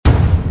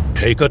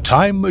Take a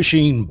time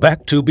machine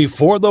back to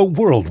before the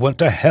world went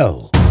to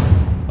hell.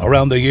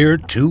 Around the year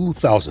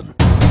 2000. The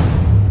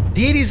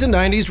 80s and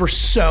 90s were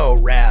so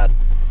rad.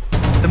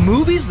 The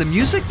movies, the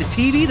music, the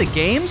TV, the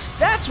games,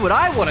 that's what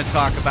I want to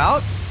talk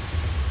about.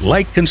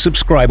 Like and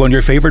subscribe on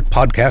your favorite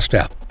podcast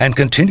app and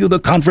continue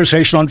the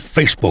conversation on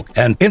Facebook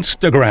and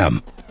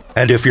Instagram.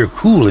 And if you're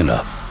cool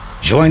enough,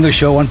 join the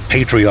show on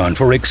Patreon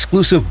for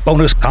exclusive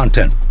bonus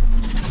content.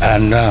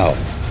 And now,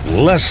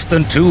 Less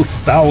Than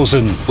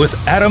 2000 with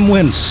Adam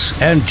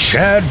Wintz and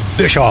Chad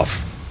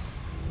Bischoff.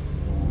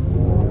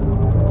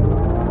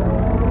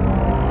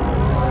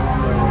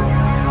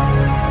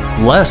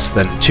 Less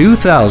Than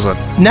 2000.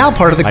 Now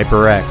part of the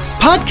HyperX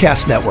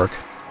Podcast Network.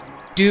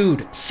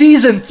 Dude,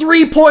 season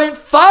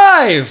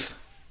 3.5!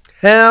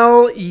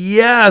 Hell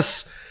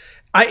yes.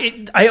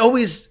 I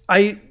always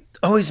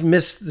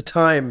miss the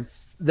time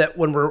that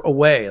when we're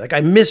away. Like, I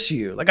miss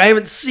you. Like, I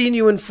haven't seen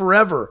you in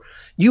forever.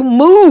 You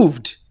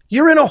moved.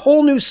 You're in a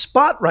whole new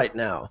spot right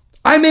now.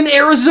 I'm in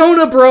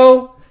Arizona,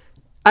 bro.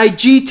 I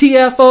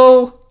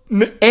GTFO-NE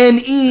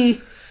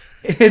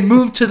and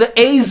moved to the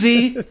AZ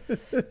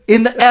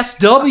in the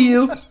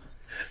SW.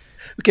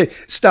 Okay,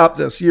 stop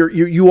this.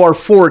 You are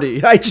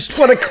 40. I just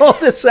want to call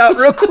this out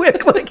real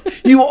quick.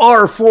 Like, you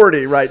are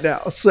 40 right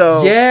now.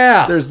 So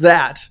yeah, there's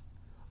that.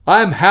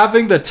 I'm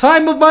having the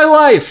time of my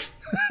life.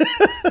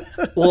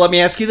 Well, let me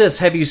ask you this.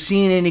 Have you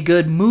seen any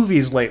good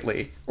movies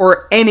lately?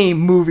 Or any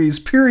movies,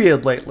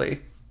 period,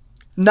 lately?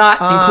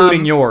 Not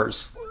including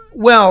yours.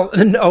 Well,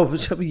 no,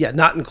 yeah,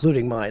 not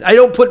including mine. I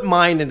don't put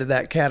mine into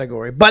that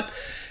category. But,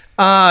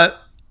 our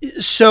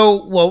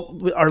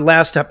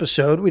last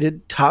episode, we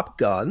did Top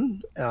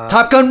Gun.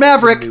 Top Gun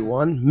Maverick. New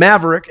one.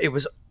 Maverick. It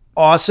was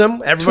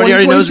awesome. Everybody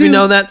already knows we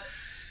know that.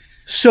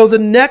 So the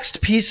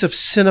next piece of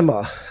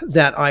cinema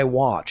that I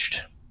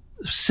watched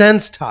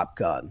since Top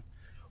Gun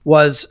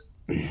was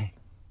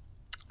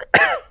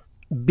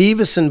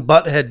Beavis and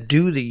Butthead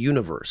Do the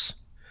Universe.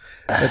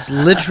 It's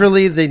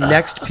literally the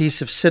next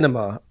piece of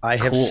cinema I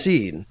have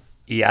seen.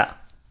 Yeah.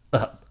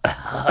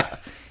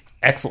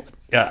 Excellent.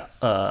 Yeah.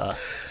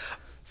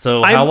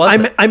 So how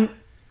was it?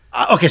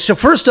 Okay, so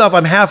first off,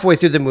 I'm halfway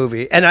through the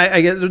movie, and I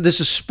get this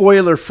is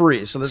spoiler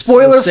free. So let's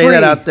say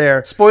that out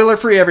there. Spoiler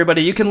free,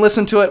 everybody. You can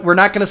listen to it. We're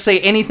not going to say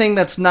anything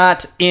that's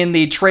not in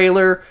the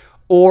trailer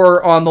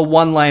or on the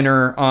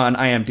one-liner on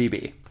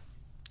IMDb.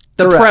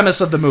 The premise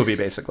of the movie,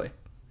 basically.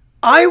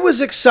 I was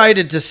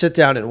excited to sit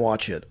down and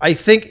watch it. I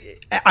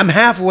think I'm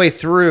halfway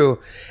through,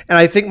 and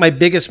I think my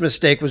biggest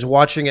mistake was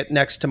watching it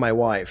next to my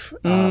wife.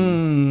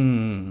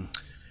 And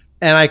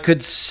I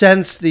could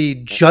sense the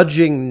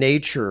judging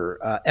nature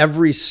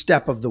every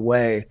step of the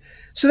way.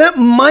 So that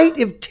might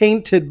have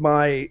tainted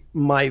my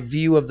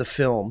view of the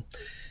film.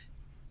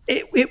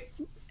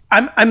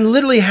 I'm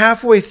literally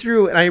halfway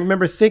through, and I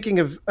remember thinking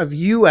of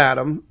you,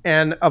 Adam,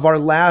 and of our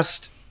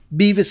last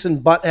Beavis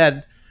and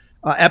Butthead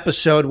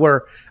episode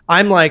where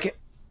I'm like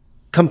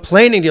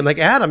complaining to him, like,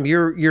 Adam,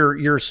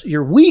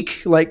 you're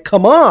weak. Like,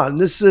 come on,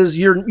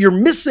 you're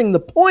missing the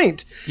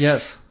point.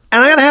 Yes.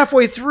 And I got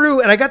halfway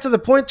through, and I got to the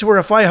point to where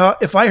if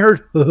I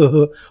heard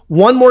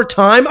one more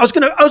time, I was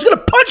gonna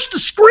punch the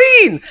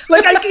screen.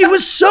 Like, it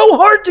was so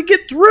hard to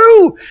get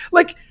through.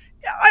 Like,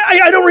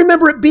 I don't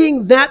remember it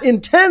being that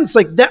intense.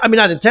 Like that. I mean,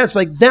 not intense,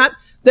 but like that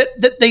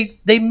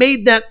they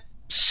made that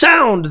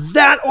sound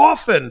that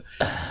often.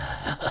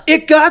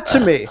 It got to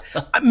me.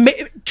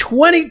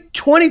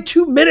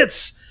 22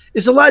 minutes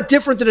is a lot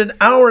different than an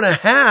hour and a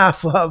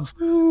half of,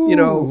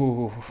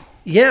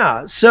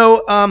 yeah.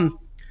 So,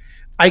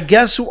 I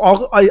guess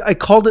I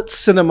called it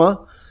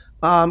cinema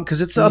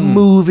because it's a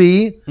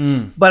movie,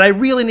 but I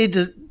really need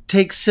to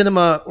take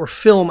cinema or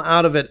film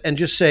out of it and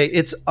just say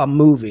it's a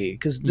movie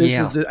because this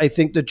is, I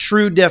think, the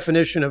true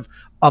definition of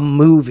a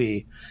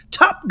movie.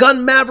 Top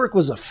Gun Maverick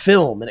was a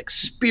film, an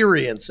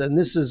experience, and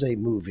this is a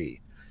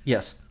movie.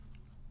 Yes.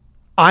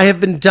 I have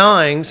been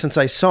dying since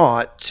I saw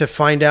it to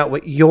find out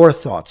what your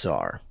thoughts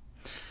are.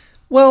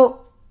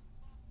 Well,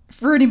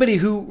 for anybody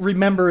who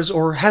remembers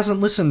or hasn't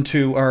listened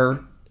to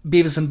our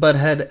Beavis and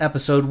Butthead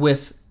episode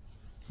with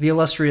the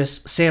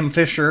illustrious Sam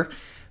Fisher,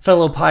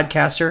 fellow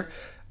podcaster,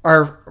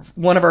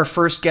 one of our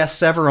first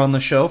guests ever on the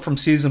show from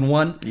season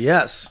 1.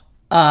 Yes.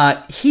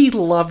 He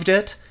loved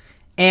it,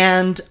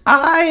 and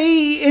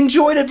I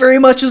enjoyed it very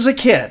much as a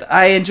kid.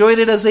 I enjoyed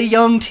it as a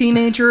young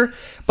teenager,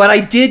 but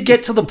I did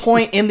get to the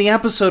point in the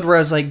episode where I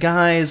was like,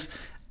 guys,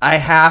 I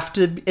have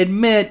to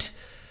admit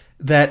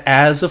that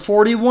as a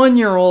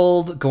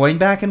 41-year-old, going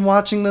back and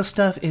watching this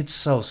stuff, it's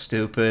so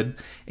stupid.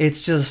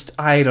 It's just,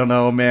 I don't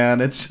know,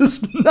 man. It's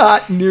just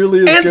not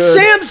nearly as good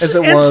as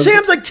it was. And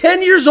Sam's like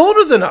 10 years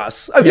older than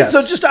us. I mean,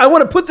 so just, I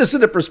want to put this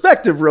into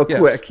perspective real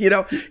quick. You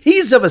know,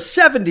 he's of a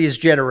 70s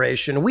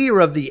generation. We are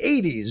of the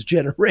 80s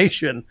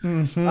generation.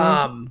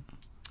 Mm-hmm.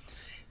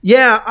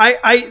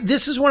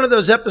 This is one of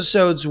those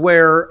episodes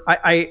where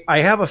I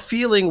have a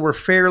feeling we're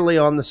fairly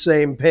on the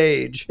same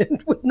page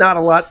and with not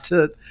a lot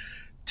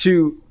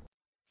to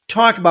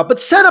talk about, but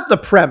set up the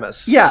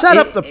premise. Yeah, set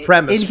up the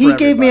premise. And he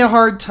gave me a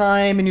hard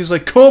time, and he was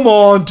like, "Come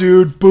on,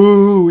 dude,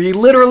 boo!" He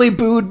literally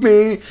booed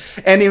me,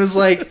 and he was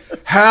like,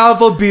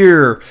 "Have a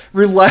beer,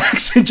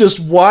 relax, and just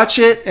watch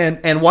it,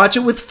 and watch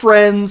it with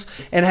friends,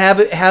 and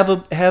have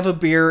a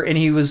beer." And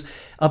he was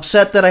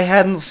upset that I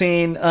hadn't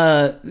seen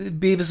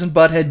Beavis and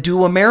Butthead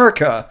Do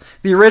America,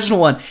 the original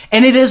one,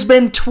 and it has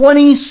been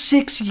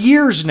 26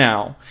 years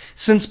now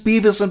since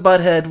Beavis and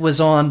Butthead was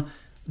on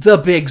the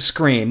big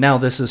screen. Now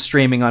this is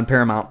streaming on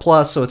Paramount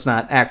Plus, so it's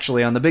not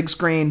actually on the big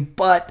screen,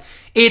 but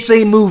it's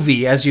a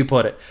movie, as you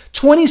put it.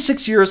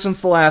 26 years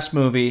since the last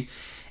movie,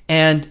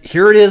 and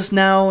here it is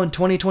now in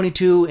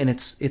 2022, and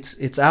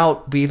it's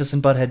out. Beavis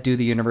and Butthead Do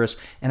the Universe,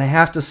 and I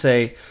have to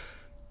say,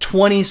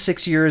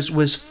 26 years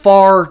was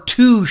far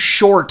too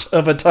short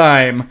of a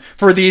time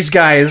for these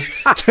guys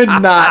to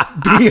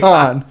not be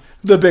on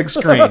the big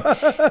screen.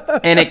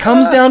 And it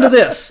comes down to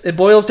this. It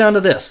boils down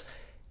to this.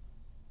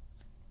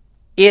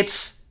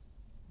 It's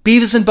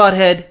Beavis and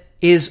Butthead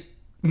is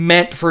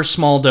meant for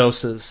small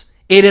doses.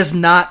 It is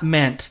not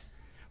meant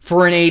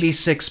for an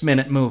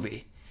 86-minute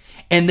movie.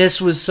 And this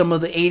was some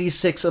of the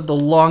 86 of the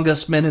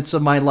longest minutes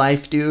of my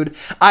life, dude.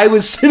 I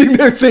was sitting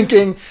there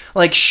thinking,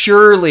 like,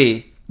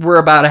 surely we're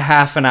about a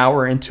half an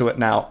hour into it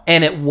now.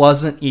 And it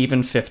wasn't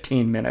even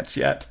 15 minutes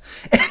yet.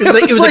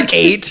 It was like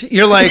 8.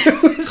 You're like,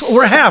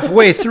 we're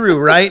halfway through,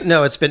 right?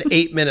 No, it's been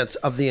 8 minutes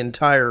of the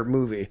entire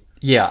movie.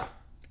 Yeah.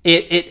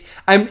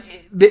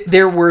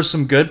 There were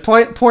some good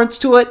points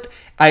to it.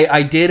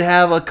 I did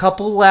have a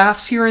couple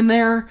laughs here and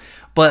there,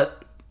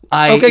 but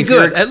if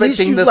you're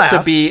expecting this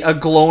to be a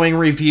glowing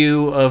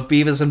review of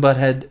Beavis and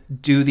Butthead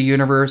Do the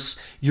Universe,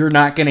 you're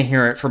not going to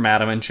hear it from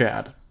Adam and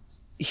Chad.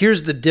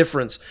 Here's the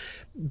difference.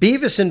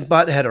 Beavis and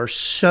Butthead are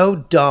so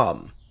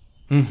dumb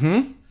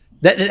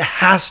that it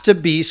has to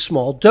be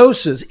small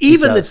doses.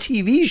 Even the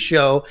TV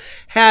show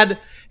had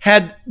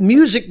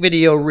music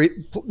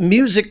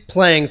music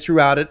playing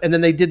throughout it, and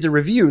then they did the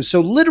reviews.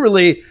 So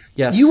literally,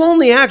 you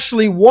only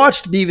actually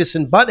watched Beavis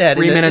and Butthead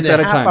 3 minutes at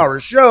a time.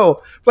 Half-hour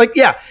show. Like,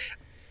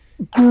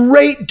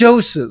 great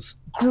doses.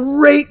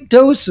 3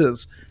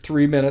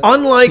 minutes,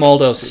 unlike small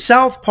doses.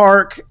 South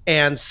Park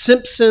and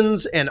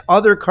Simpsons and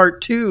other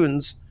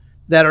cartoons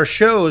that are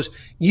shows,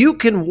 you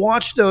can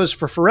watch those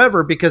for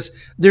forever because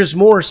there's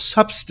more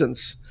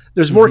substance.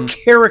 There's more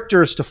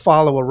characters to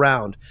follow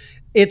around.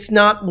 It's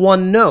not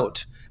one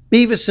note.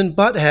 Beavis and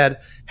Butthead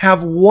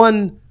have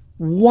one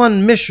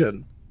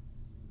mission.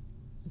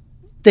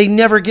 They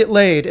never get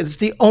laid. It's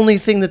the only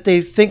thing that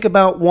they think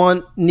about,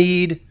 want,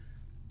 need,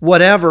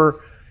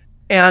 whatever,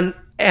 and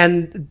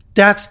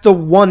that's the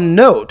one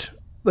note.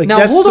 Like, now,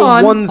 that's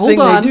one thing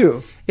they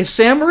do. If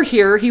Sam were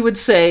here, he would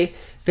say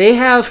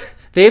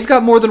they've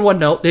got more than one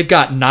note. They've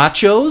got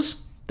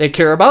nachos. They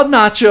care about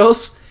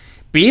nachos.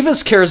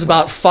 Beavis cares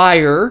about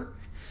fire.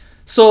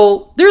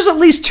 So there's at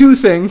least 2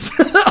 things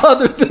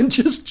other than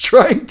just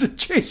trying to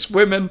chase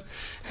women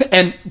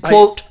and,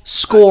 quote,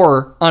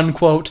 score,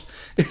 unquote,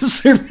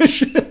 is their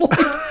mission in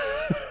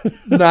life.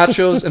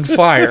 Nachos and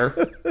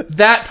fire.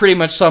 That pretty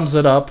much sums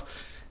it up.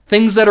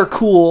 Things that are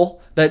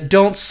cool, that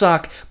don't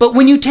suck. But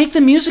when you take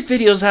the music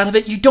videos out of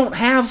it, you don't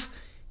have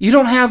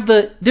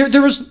the...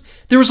 There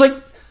was like...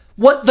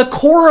 What the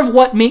core of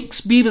what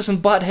makes Beavis and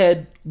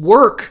Butthead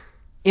work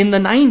in the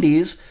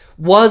 90s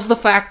was the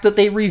fact that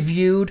they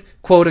reviewed,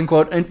 quote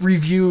unquote,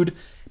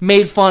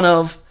 made fun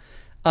of,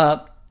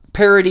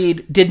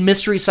 parodied, did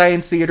Mystery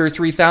Science Theater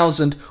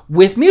 3000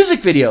 with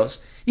music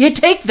videos. You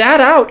take that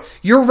out,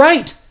 you're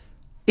right.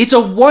 It's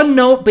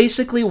a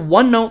basically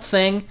one note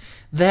thing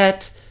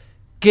that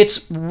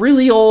gets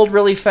really old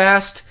really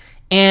fast,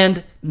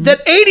 and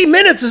that 80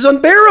 minutes is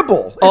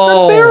unbearable. It's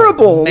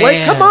unbearable. Man.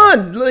 Like, come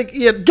on. Like,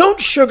 don't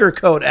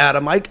sugarcoat,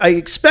 Adam. I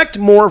expect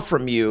more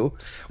from you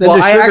than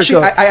to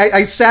sugarcoat.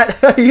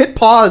 I hit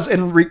pause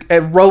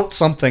and wrote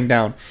something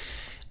down.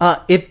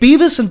 If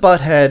Beavis and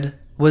Butthead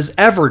was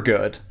ever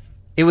good,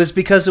 it was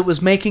because it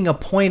was making a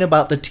point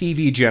about the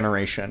TV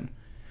generation.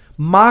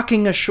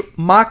 Mocking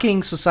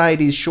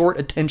society's short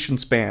attention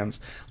spans,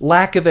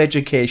 lack of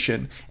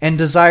education, and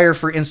desire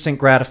for instant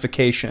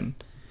gratification.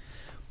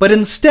 But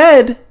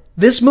instead,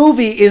 this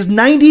movie is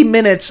 90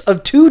 minutes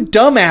of 2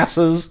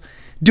 dumbasses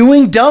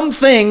doing dumb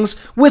things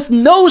with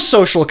no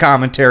social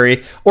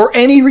commentary or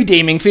any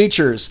redeeming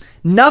features.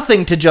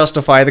 Nothing to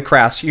justify the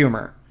crass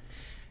humor.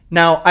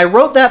 Now, I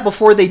wrote that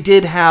before they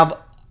did have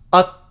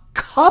a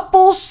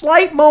couple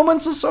slight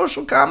moments of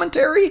social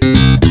commentary.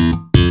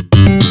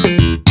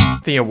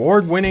 The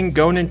award-winning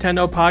Go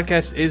Nintendo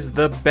podcast is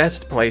the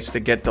best place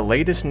to get the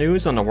latest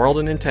news on the world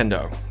of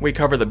Nintendo. We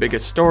cover the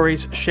biggest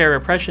stories, share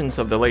impressions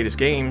of the latest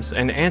games,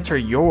 and answer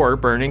your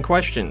burning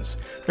questions.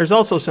 There's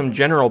also some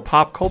general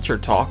pop culture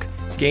talk,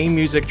 game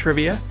music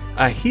trivia,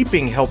 a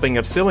heaping helping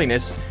of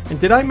silliness, and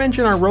did I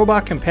mention our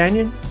robot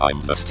companion?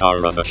 I'm the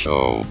star of the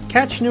show.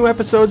 Catch new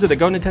episodes of the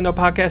Go Nintendo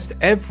podcast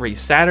every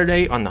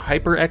Saturday on the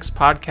HyperX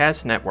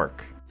Podcast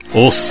Network.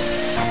 Us.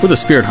 We're the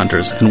Spirit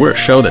Hunters, and we're a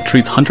show that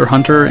treats Hunter x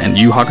Hunter and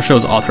Yu Yu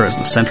Hakusho's author as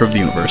the center of the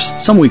universe.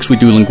 Some weeks we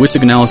do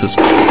linguistic analysis.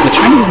 The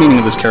Chinese meaning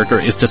of this character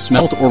is to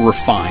smelt or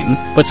refine,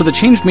 but so the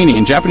changed meaning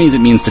in Japanese it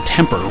means to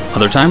temper.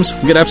 Other times,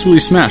 we get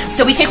absolutely smashed.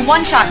 So we take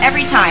one shot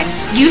every time.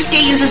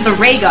 Yusuke uses the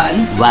ray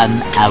gun. 1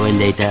 hour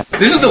later.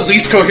 This is the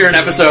least coherent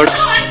episode.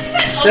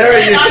 Sarah,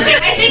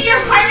 I think your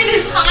apartment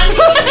is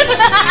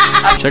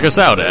haunted. Check us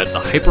out at the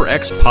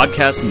HyperX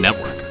Podcast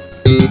Network.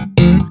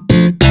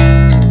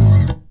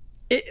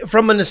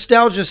 From a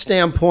nostalgia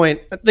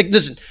standpoint,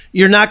 listen,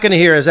 you're not going to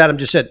hear, as Adam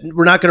just said,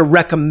 we're not going to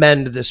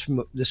recommend this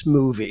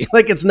movie.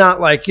 Like, it's not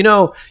like,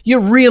 you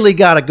really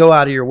got to go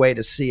out of your way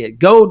to see it.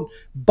 Go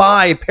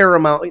buy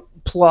Paramount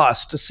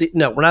Plus to see.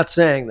 No, we're not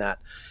saying that.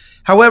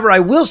 However, I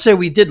will say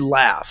we did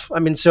laugh. I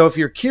mean, so if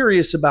you're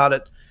curious about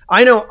it,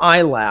 I know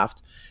I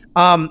laughed.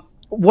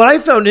 What I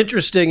found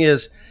interesting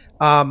is,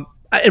 and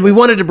we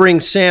wanted to bring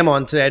Sam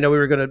on today. I know we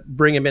were going to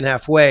bring him in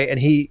halfway, and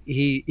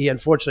he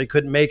unfortunately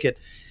couldn't make it.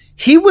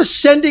 He was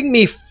sending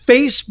me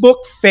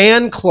Facebook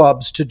fan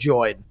clubs to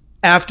join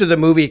after the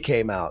movie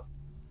came out.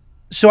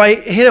 So I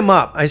hit him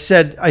up. I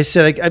said,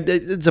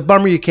 it's a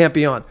bummer you can't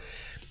be on.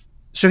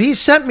 So he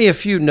sent me a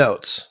few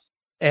notes,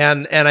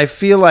 and I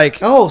feel like,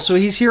 so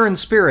he's here in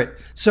spirit.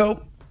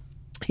 So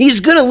he's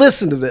going to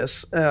listen to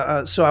this.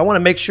 So I want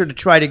to make sure to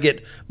try to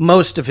get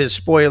most of his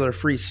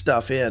spoiler-free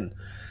stuff in.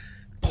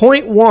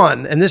 Point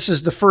one, and this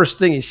is the first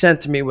thing he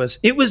sent to me, was,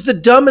 it was the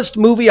dumbest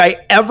movie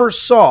I ever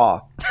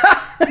saw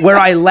where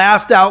I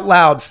laughed out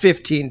loud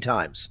 15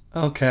 times.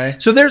 Okay.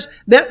 So there's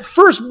that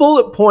first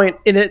bullet point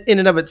in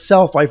and of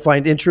itself I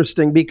find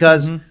interesting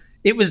because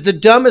it was the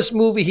dumbest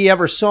movie he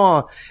ever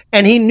saw,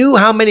 and he knew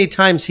how many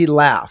times he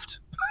laughed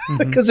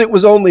because it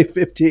was only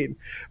 15.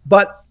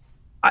 But,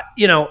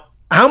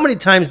 how many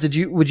times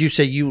would you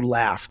say you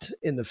laughed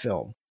in the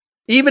film?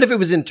 Even if it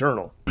was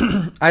internal.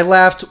 I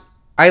laughed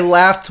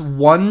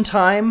one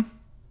time,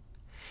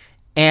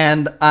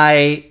 and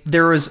I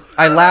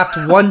laughed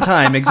one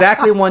time,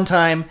 exactly one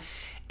time,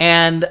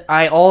 and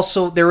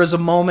there was a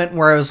moment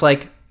where I was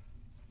like,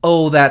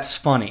 oh, that's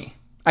funny.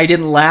 I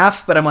didn't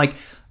laugh, but I'm like,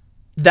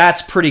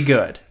 that's pretty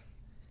good.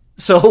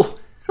 So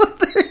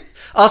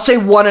I'll say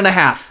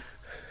 1.5.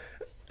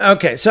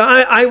 Okay, so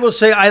I will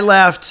say I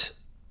laughed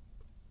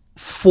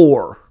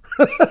 4.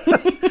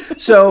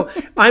 So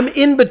I'm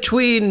in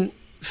between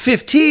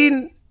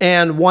 15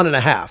 and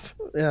 1.5.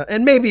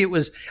 And maybe it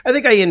was, I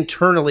think I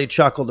internally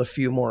chuckled a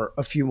few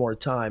more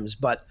times,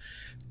 but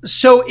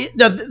so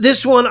now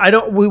this one,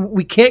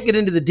 we can't get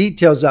into the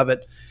details of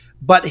it,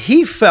 but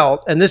he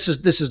felt, and this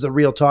is the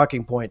real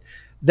talking point,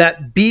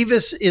 that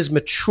Beavis is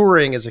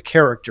maturing as a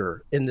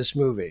character in this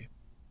movie.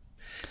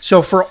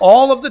 So for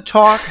all of the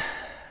talk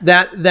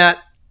that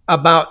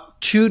about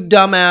two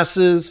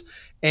dumbasses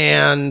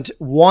and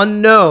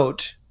one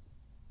note,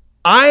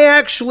 I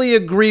actually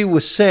agree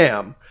with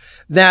Sam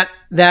that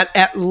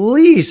at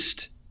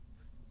least,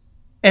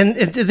 and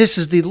this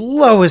is the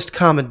lowest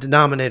common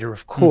denominator,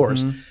 of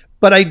course,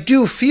 but I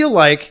do feel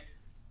like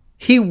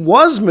he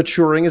was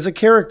maturing as a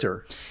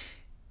character.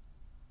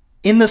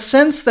 In the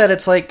sense that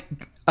it's like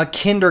a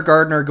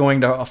kindergartner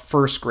going to a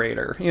first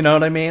grader. You know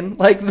what I mean?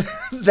 Like,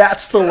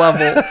 that's the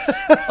level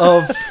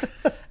of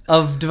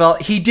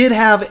develop. He did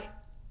have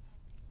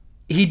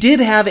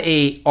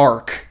a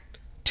arc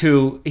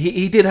to,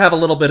 he did have a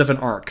little bit of an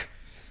arc.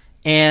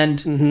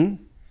 And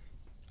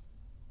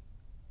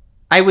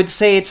I would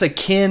say it's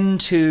akin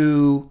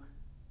to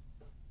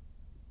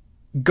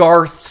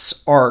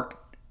Garth's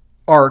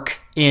arc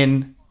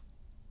in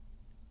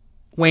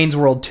Wayne's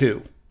World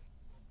 2.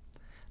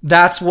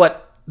 That's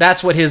what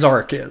his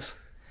arc is.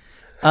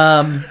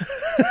 Which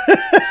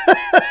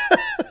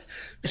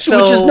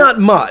is not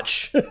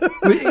much.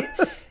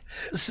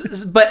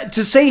 But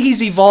to say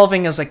he's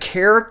evolving as a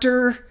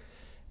character,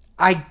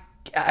 I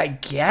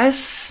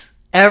guess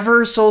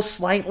ever so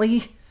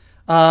slightly.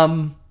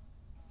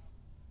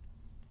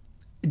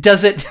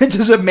 Does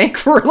it make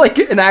for like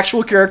an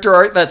actual character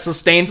arc that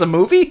sustains a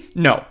movie?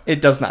 No,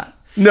 it does not.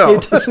 No,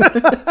 it doesn't.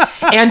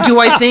 And do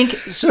I think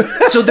so?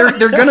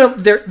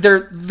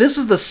 They're this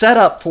is the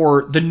setup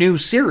for the new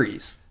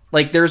series.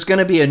 Like, there's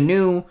gonna be a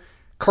new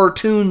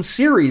cartoon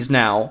series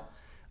now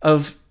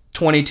of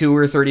 22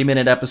 or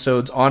 30-minute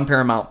episodes on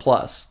Paramount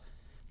Plus,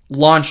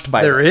 launched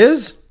by there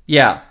is?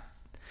 Yeah.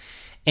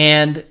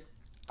 And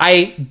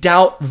I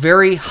doubt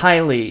very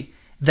highly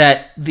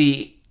that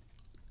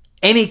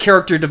any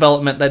character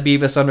development that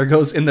Beavis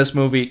undergoes in this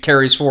movie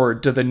carries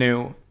forward to the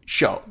new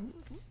show.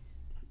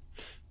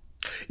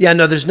 Yeah,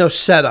 no, there's no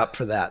setup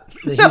for that.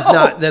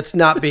 That's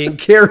not being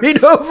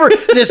carried over.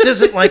 This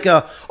isn't like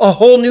a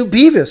whole new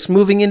Beavis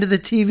moving into the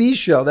TV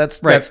show.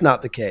 That's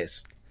not the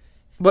case.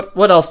 But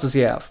what else does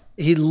he have?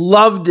 He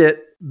loved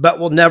it, but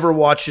will never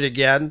watch it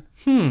again.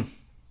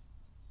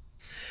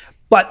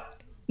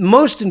 But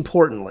most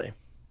importantly,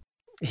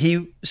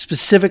 he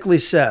specifically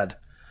said,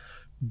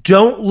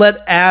 don't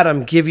let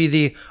Adam give you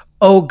the,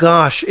 oh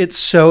gosh, it's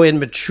so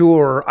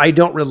immature. I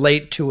don't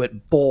relate to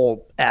it.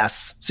 Bull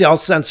S. See, I'll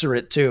censor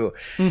it too.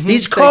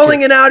 He's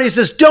calling it out. He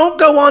says, don't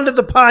go onto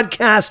the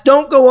podcast.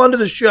 Don't go onto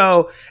the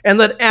show and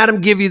let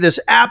Adam give you this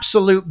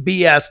absolute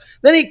BS.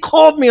 Then he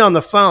called me on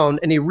the phone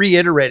and he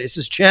reiterated. He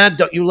says, Chad,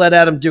 don't you let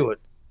Adam do it.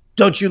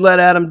 Don't you let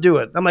Adam do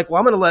it. I'm like, well,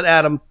 I'm going to let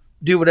Adam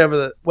do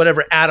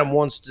whatever Adam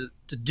wants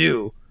to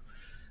do.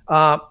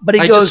 But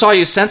I just saw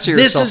you censor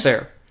yourself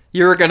there.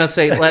 You were going to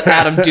say, let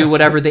Adam do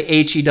whatever the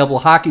HE double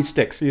hockey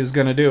sticks he was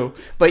going to do.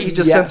 But you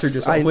just censored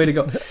yourself. Way to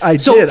go.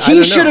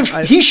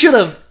 He should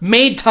have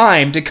made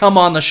time to come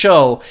on the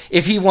show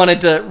if he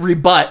wanted to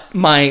rebut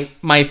my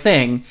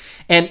thing.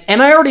 And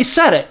I already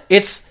said it.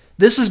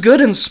 This is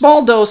good in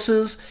small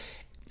doses.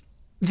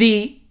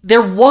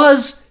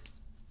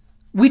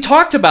 We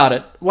talked about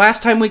it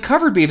last time we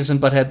covered Beavis and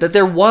Butthead, that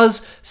there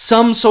was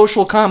some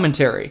social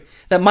commentary,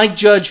 that Mike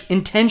Judge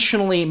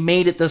intentionally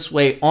made it this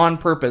way on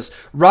purpose.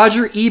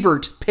 Roger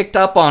Ebert picked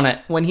up on it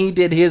when he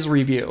did his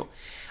review.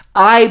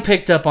 I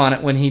picked up on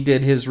it when he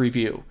did his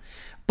review.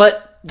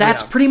 But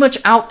that's pretty much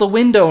out the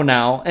window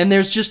now, and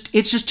it's just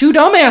two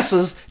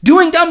dumbasses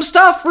doing dumb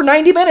stuff for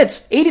 90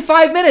 minutes,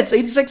 85 minutes,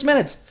 86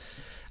 minutes.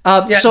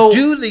 So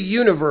Do the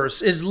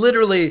Universe is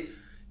literally,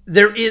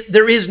 there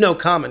is no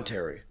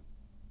commentary.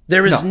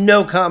 There is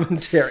no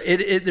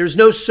commentary. There's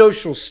no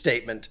social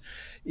statement,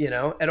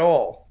 at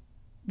all.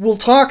 We'll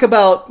talk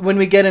about, when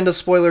we get into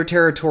spoiler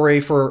territory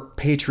for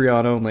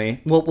Patreon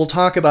only, we'll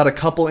talk about a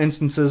couple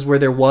instances where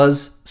there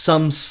was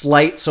some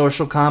slight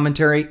social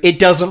commentary. It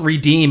doesn't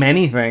redeem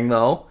anything,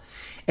 though.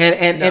 And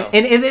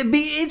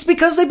it's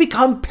because they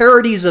become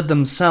parodies of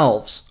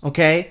themselves,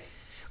 okay?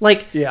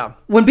 Like,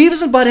 when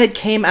Beavis and Butthead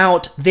came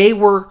out, they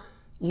were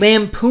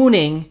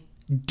lampooning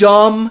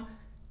dumb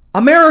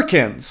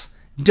Americans.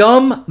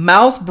 Dumb,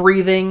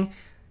 mouth-breathing,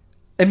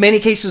 in many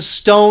cases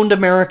stoned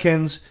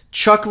Americans,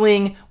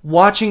 chuckling,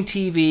 watching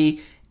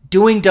TV,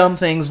 doing dumb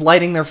things,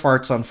 lighting their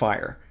farts on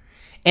fire.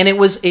 And it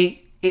wasn't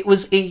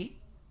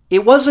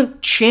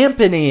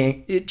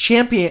championing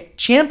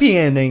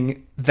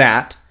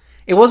that.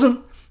 It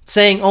wasn't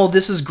saying, oh,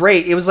 this is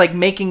great. It was like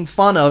making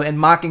fun of and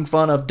mocking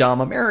fun of dumb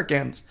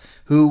Americans,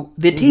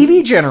 the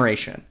TV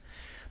generation.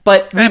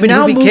 But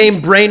now became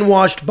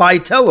brainwashed by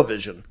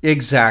television.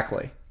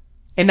 Exactly.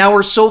 And now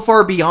we're so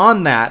far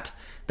beyond that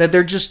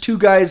they're just two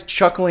guys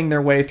chuckling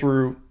their way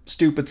through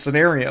stupid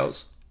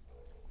scenarios.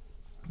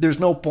 There's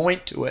no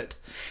point to it.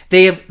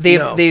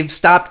 They've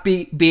stopped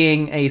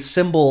being a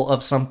symbol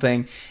of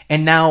something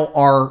and now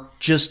are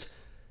just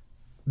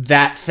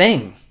that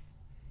thing.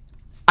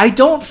 I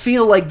don't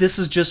feel like this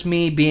is just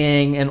me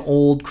being an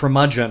old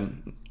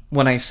curmudgeon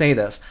when I say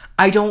this.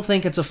 I don't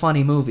think it's a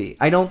funny movie.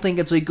 I don't think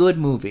it's a good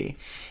movie.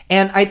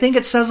 And I think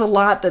it says a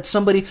lot that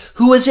somebody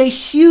who is a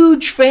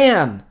huge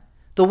fan,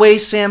 the way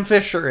Sam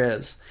Fisher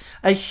is,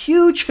 a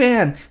huge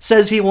fan,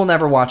 says he will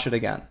never watch it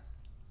again.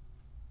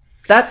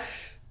 That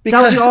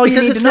tells you all you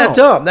need to know. Because it's that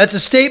dumb. That's a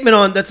statement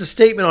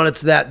on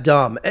it's that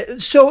dumb.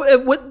 So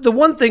the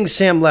one thing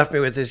Sam left me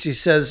with is he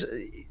says,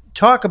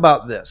 talk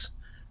about this.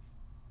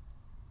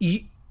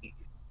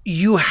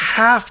 You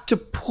have to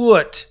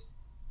put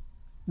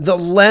the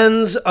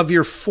lens of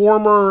your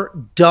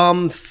former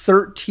dumb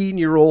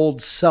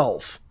 13-year-old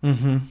self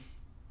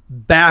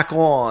back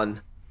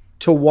on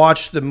to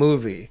watch the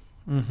movie.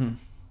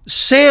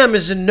 Sam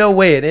is in no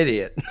way an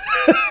idiot.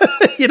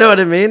 You know what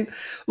I mean?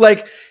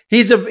 Like,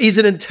 he's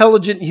an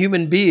intelligent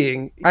human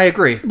being. I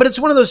agree. But it's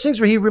one of those things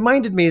where he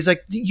reminded me, he's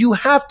like, you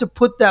have to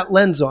put that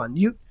lens on.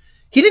 He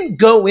didn't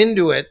go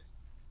into it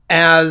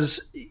as,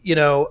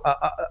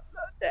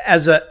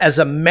 as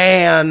a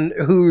man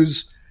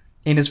who's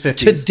in his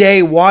 50s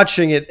today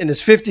watching it in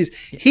his 50s.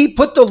 He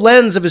put the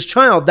lens of his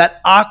child,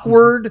 that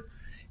awkward,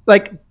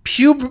 like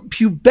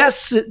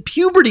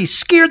puberty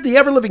scared the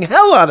ever-living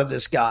hell out of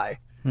this guy.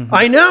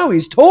 I know,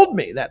 he's told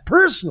me that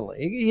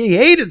personally. He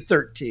hated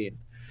 13.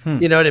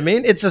 You know what I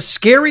mean? It's a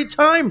scary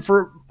time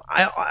for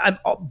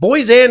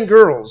boys and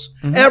girls,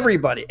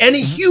 everybody,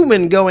 any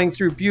human going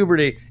through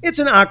puberty. It's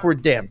an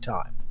awkward damn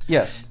time.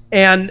 Yes.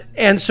 And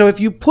so if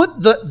you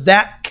put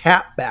that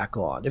cap back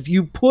on, if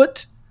you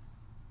put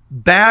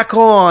back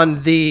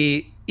on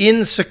the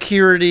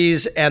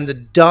insecurities and the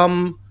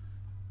dumb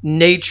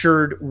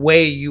natured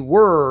way you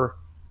were,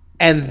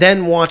 and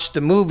then watch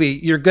the movie,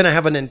 you're going to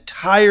have an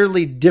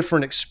entirely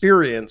different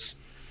experience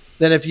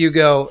than if you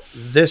go,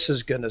 this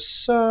is going to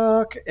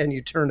suck, and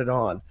you turn it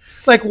on.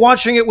 Like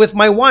watching it with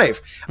my wife.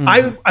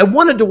 I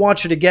wanted to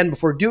watch it again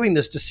before doing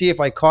this to see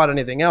if I caught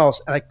anything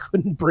else, and I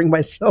couldn't bring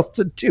myself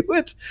to do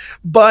it.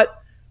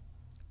 But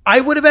I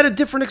would have had a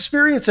different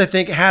experience, I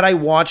think, had I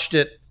watched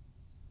it,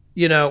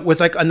 with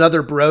like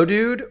another bro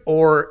dude,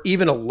 or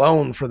even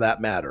alone for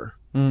that matter,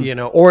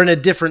 or in a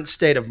different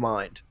state of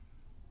mind.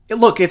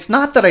 Look, it's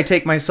not that I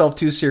take myself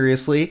too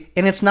seriously,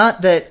 and it's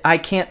not that I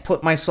can't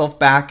put myself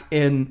back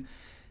in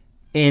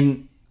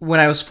when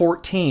I was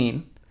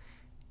 14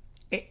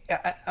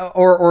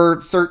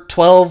 or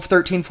 12,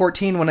 13,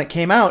 14 when it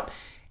came out.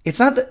 It's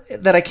not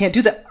that I can't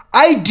do that.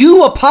 I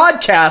do a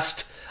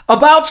podcast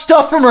about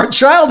stuff from our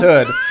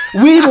childhood.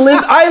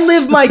 I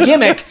live my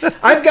gimmick.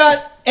 I've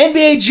got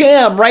NBA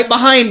Jam right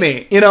behind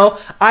me. You know,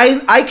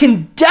 I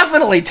can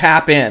definitely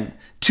tap in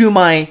to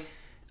my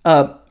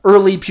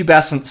early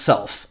pubescent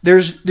self.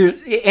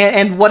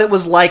 And what it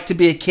was like to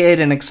be a kid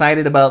and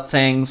excited about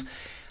things.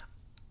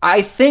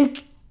 I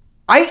think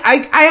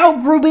I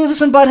outgrew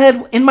Beavis and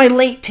Butthead in my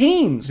late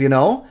teens. You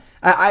know,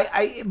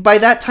 I by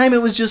that time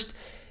it was just.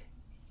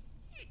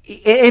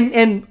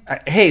 And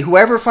hey,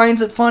 whoever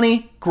finds it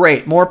funny,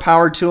 great, more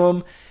power to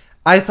them.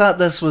 I thought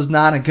this was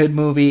not a good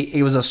movie.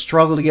 It was a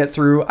struggle to get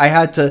through. I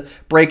had to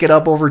break it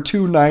up over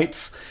 2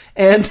 nights,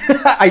 and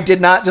I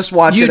did not just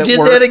watch it at work. You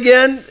did that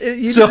again?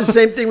 You did the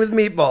same thing with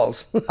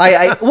Meatballs.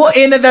 Well,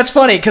 and that's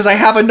funny, because I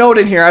have a note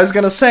in here. I was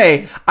going to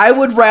say, I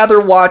would rather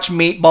watch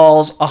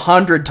Meatballs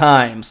 100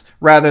 times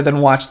rather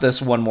than watch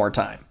this one more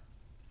time.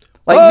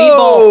 Like,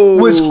 Meatball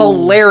was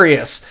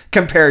hilarious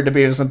compared to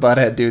Beavis and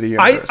Butthead Do the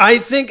Universe. I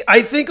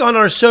think on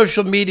our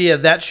social media,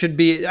 that should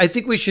be... I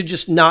think we should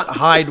just not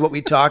hide what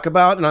we talk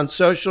about. And on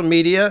social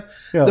media,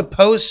 the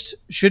post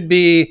should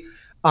be,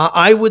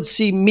 I would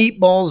see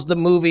Meatballs, the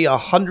movie,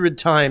 100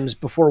 times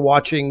before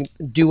watching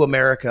Do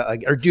America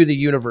or Do the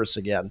Universe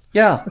again.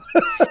 Yeah.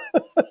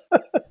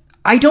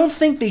 I don't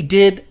think they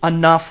did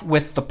enough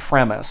with the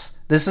premise.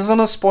 This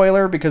isn't a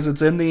spoiler because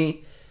it's in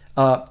the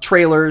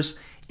trailers,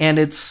 and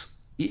it's...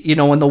 you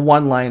know, in the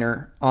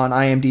one-liner on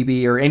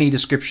IMDb or any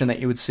description that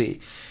you would see.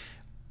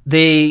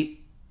 They're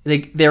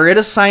at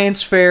a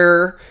science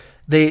fair.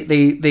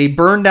 They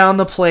burn down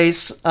the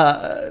place,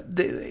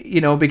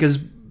 because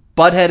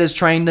Butthead is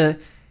trying to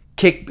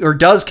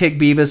does kick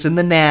Beavis in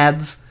the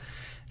nads.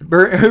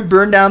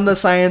 Burn down the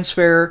science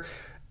fair.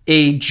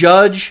 A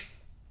judge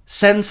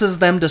sentences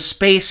them to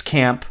space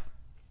camp.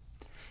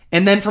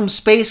 And then from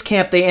space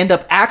camp, they end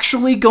up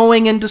actually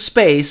going into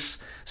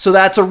space. So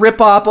that's a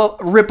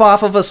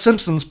rip-off of a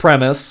Simpsons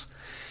premise.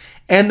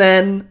 And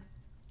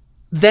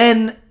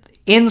then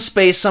in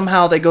space,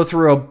 somehow they go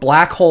through a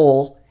black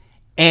hole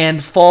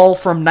and fall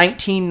from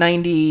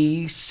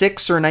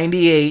 1996 or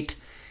 98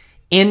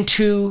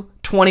 into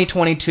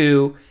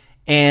 2022.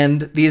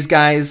 And these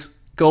guys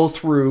from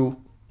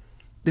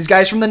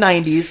the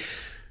 90s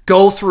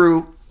go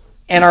through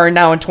and are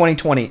now in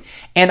 2020.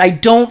 And I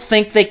don't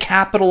think they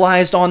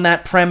capitalized on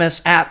that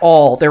premise at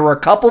all. There were a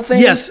couple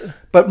things,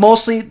 but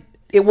mostly...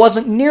 it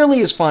wasn't nearly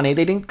as funny.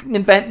 They didn't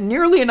invent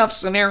nearly enough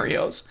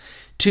scenarios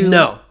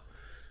to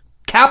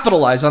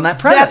capitalize on that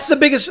premise. That's the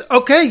biggest...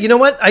 Okay, you know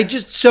what?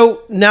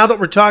 So now that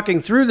we're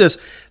talking through this,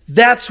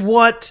 that's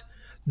what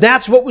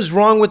was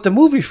wrong with the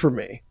movie for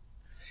me.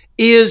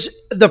 Is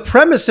the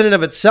premise in and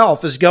of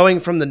itself is going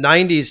from the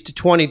 90s to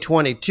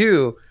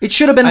 2022. It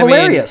should have been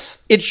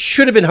hilarious. It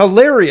should have been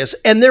hilarious.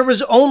 And there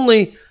was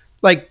only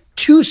like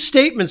 2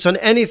 statements on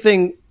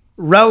anything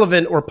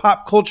relevant or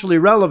pop culturally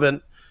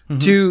relevant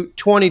to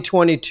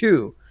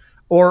 2022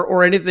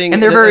 or anything,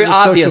 and they're very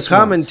obvious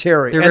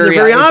commentary. They're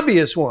very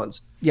obvious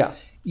ones. Yeah,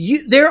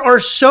 there are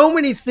so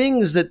many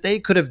things that they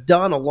could have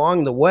done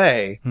along the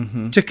way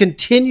to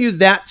continue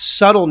that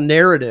subtle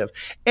narrative.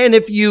 And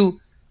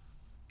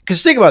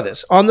because think about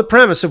this, on the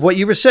premise of what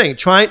you were saying,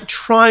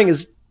 trying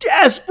as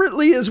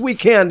desperately as we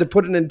can to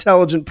put an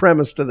intelligent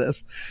premise to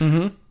this.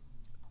 2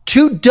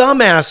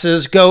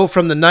 dumbasses go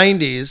from the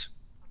 90s,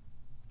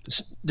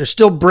 they're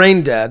still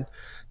brain dead,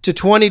 to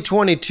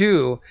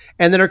 2022,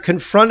 and then are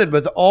confronted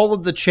with all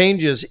of the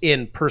changes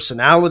in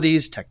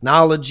personalities,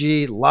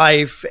 technology,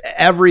 life,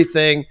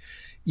 everything.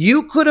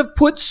 You could have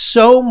put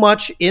so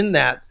much in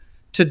that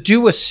to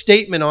do a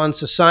statement on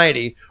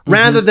society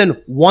rather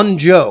than one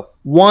joke,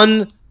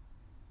 one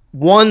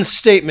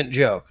statement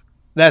joke.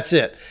 That's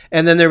it.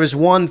 And then there was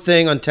one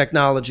thing on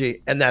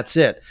technology, and that's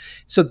it.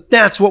 So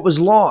that's what was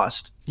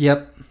lost.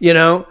 Yep. You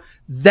know?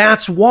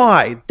 That's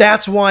why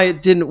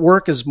it didn't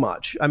work as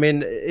much. I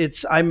mean,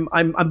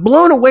 I'm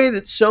blown away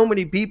that so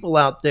many people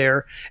out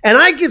there, and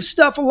I give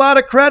stuff a lot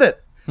of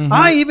credit.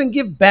 I even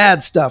give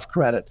bad stuff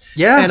credit.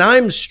 Yeah. And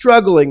I'm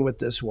struggling with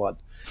this one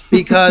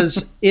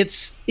because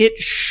it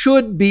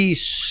should be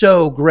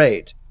so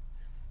great.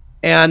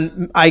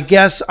 And I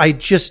guess I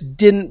just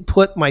didn't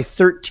put my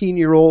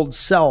 13-year-old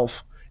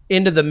self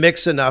into the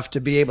mix enough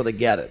to be able to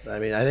get it. I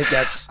mean, I think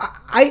that's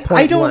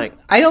I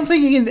don't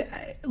think you can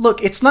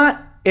look, it's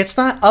not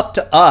up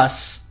to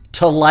us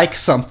to like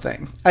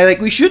something.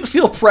 We shouldn't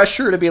feel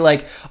pressure to be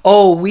like,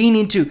 oh, we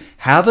need to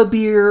have a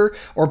beer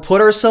or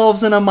put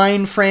ourselves in a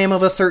mind frame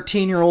of a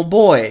 13-year-old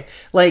boy.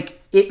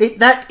 Like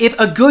if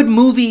a good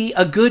movie,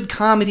 a good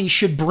comedy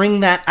should bring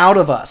that out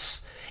of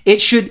us.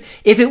 It should,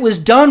 if it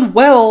was done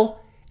well.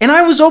 And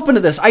I was open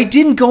to this. I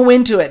didn't go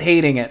into it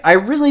hating it. I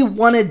really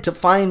wanted to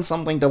find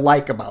something to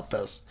like about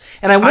this.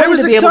 And I wanted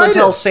to be able to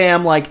tell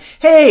Sam, like,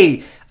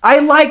 hey, I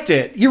liked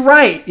it. You're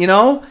right, you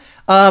know?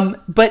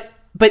 But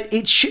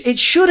it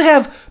should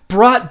have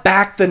brought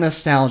back the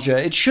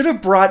nostalgia. It should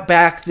have brought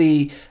back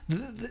the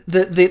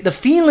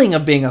feeling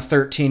of being a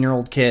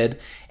 13-year-old kid.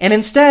 And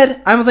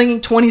instead, I'm thinking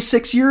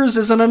 26 years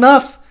isn't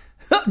enough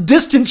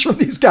distance from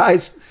these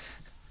guys.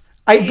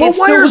 But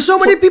why are so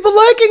many people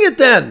liking it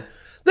then?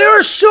 There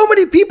are so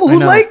many people who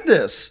like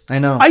this. I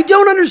know. I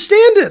don't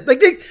understand it.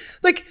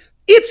 Like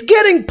it's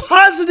getting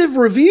positive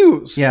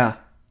reviews. Yeah.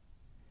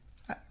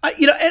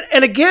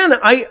 And again,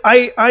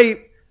 I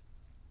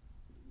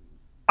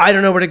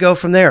don't know where to go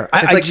from there.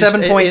 It's like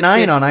 7.9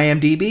 on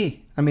IMDb.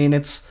 I mean,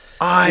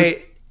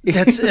 I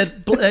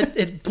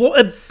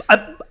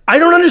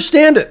don't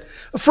understand it.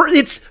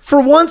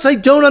 For once, I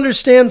don't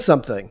understand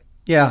something.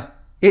 Yeah,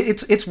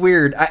 it's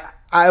weird.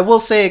 I will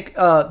say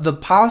the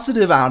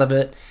positive out of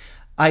it.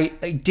 I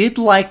did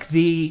like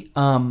the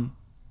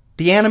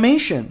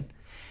animation.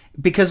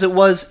 Because it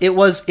was.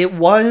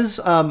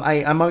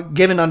 I'm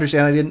given to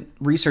understand. I didn't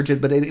research it,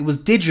 but it was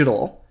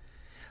digital,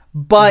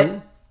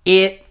 but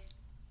it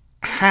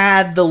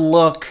had the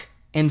look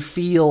and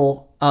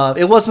feel of.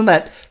 It wasn't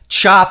that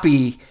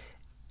choppy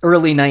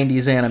early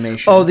 '90s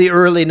animation. Oh, the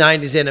early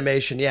 '90s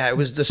animation. Yeah, it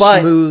was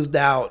smoothed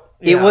out.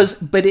 Yeah. It was,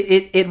 but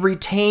it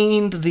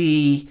retained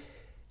the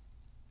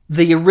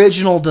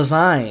original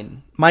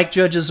design, Mike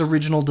Judge's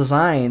original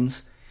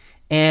designs.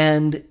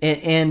 And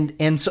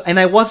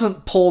I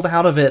wasn't pulled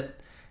out of it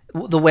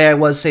the way I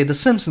was, say, the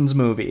Simpsons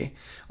movie,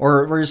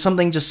 or where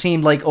something just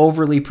seemed like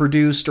overly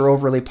produced or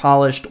overly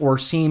polished or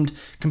seemed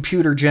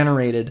computer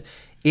generated.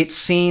 It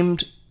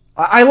seemed,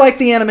 I liked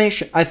the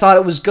animation. I thought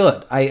it was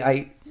good.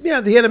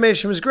 Yeah, the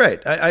animation was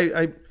great.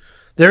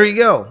 There you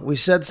go. We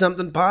said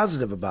something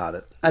positive about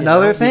it.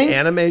 Another thing, the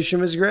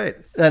animation was great.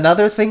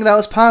 Another thing that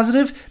was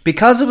positive,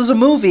 because it was a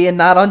movie and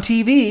not on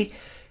TV,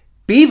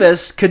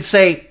 Beavis could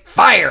say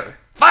fire.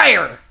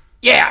 Fire!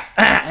 Yeah!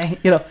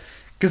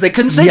 Because they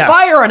couldn't say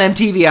fire on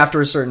MTV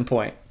after a certain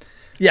point.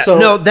 Yeah, so,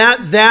 no,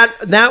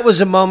 that was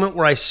a moment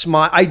where I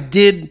smiled. I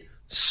did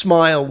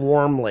smile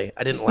warmly.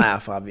 I didn't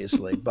laugh,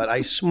 obviously, but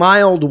I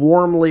smiled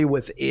warmly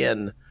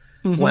within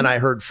when I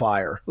heard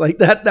fire. Like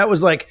that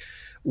was like,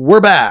 we're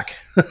back.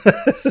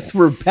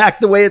 We're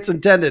back the way it's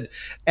intended.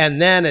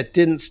 And then it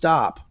didn't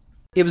stop.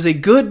 It was a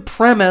good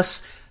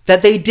premise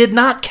that they did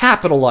not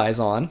capitalize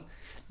on.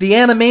 The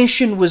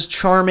animation was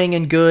charming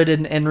and good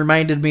and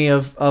reminded me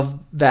of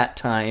that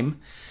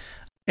time.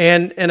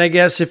 And I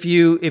guess if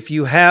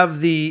you have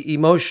the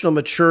emotional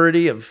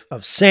maturity of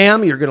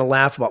Sam, you're going to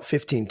laugh about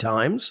 15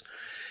 times.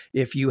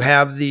 If you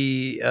have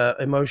the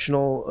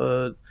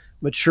emotional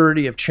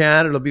maturity of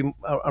Chad, it'll be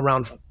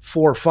around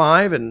 4 or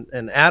 5,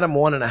 and Adam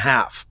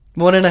 1.5.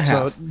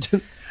 1.5.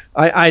 So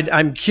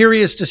I'm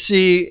curious to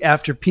see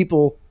if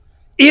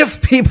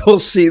people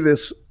see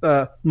this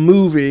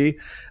movie.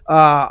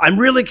 I'm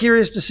really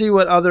curious to see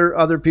what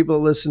other people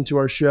that listen to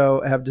our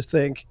show have to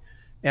think,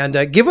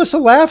 and give us a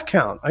laugh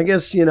count. I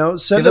guess send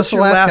us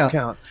your laugh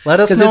count. Let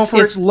us know if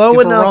it's low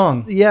enough.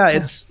 Wrong. Yeah,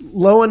 it's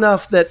low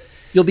enough that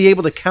you'll be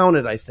able to count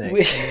it. I think.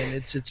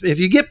 It's if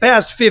you get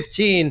past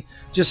 15,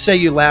 just say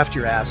you laughed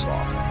your ass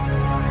off.